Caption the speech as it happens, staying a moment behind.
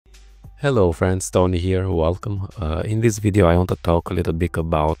Hello friends, Tony here, welcome. In this video I want to talk a little bit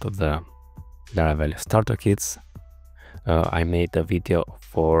about the Laravel starter kits. I made a video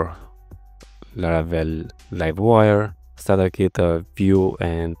for Laravel Livewire, starter kit, Vue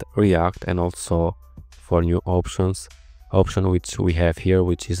and React, and also for new option which we have here,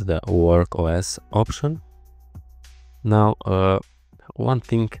 which is the Work OS option. Now one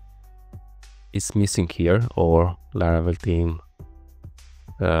thing is missing here, or Laravel team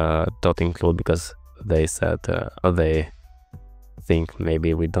don't include, because they said they think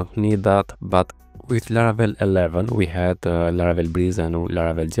maybe we don't need that. But with Laravel 11 we had Laravel Breeze and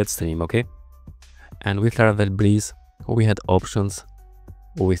Laravel Jetstream, okay? And with Laravel Breeze we had options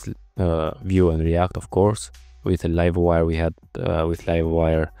with Vue and React, of course. With Livewire we had with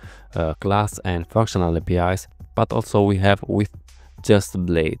Livewire class and functional APIs, but also we have with just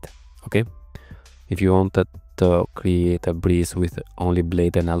Blade, okay? If you wanted to create a Breeze with only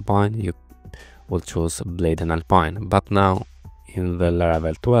Blade and Alpine, you will choose Blade and Alpine. But now in the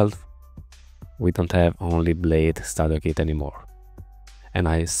Laravel 12 we don't have only Blade starter kit anymore. And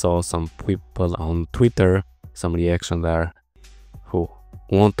I saw some people on Twitter, some reaction there, who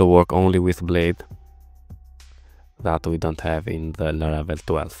want to work only with Blade, that we don't have in the Laravel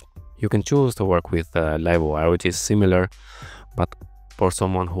 12. You can choose to work with Livewire, which is similar, but for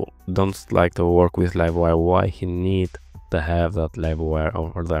someone who don't like to work with Livewire, why he need to have that Livewire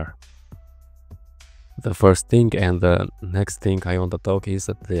over there? The first thing and the next thing I want to talk is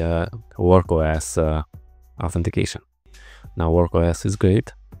the Work OS authentication. Now Work OS is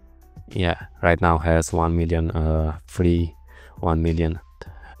great. Yeah, right now has 1 million free 1 million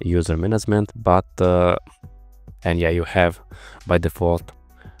user management, but and yeah, you have by default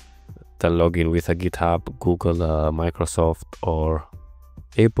the login with a GitHub, Google, Microsoft or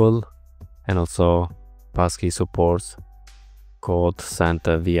Apple, and also passkey supports code sent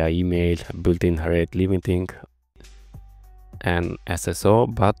via email, built-in rate limiting and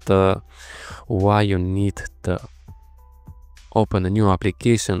SSO. But why you need to open a new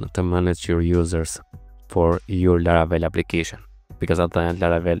application to manage your users for your Laravel application? Because at the end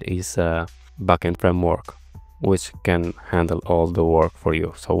Laravel is a backend framework which can handle all the work for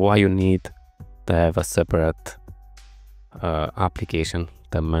you. So why you need to have a separate application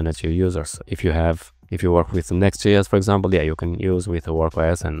to manage your users? If you work with Next.js, for example, yeah, you can use with the Work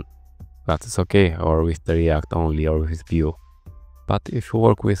OS and that is okay, or with the React only, or with Vue. But if you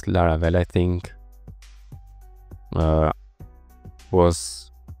work with Laravel, I think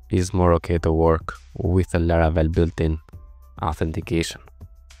is more okay to work with a Laravel built-in authentication.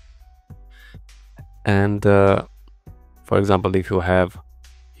 And for example, if you have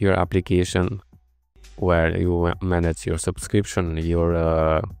your application where you manage your subscription,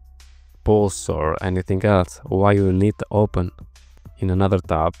 your posts or anything else, why you need to open in another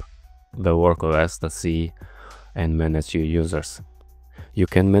tab the Work OS to see and manage your users? You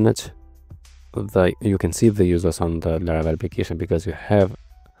can manage you can see the users on the Laravel application because you have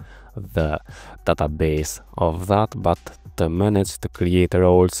the database of that, but to manage, to create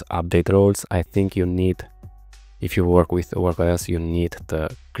roles, update roles, I think you need, if you work with Work OS, you need to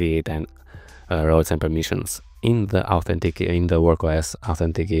create an roles and permissions in the Work OS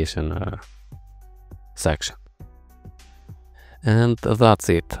authentication section. And that's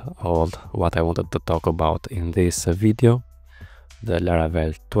it, all what I wanted to talk about in this video. The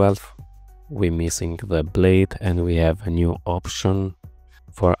Laravel 12, we're missing the Blade, and we have a new option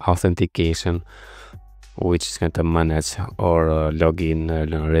for authentication which is going to manage or login,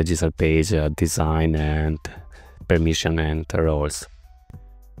 register page, design and permission and roles.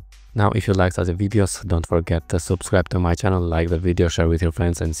 Now if you like such videos, don't forget to subscribe to my channel, like the video, share with your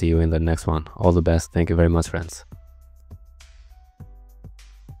friends, and see you in the next one. All the best. Thank you very much, friends.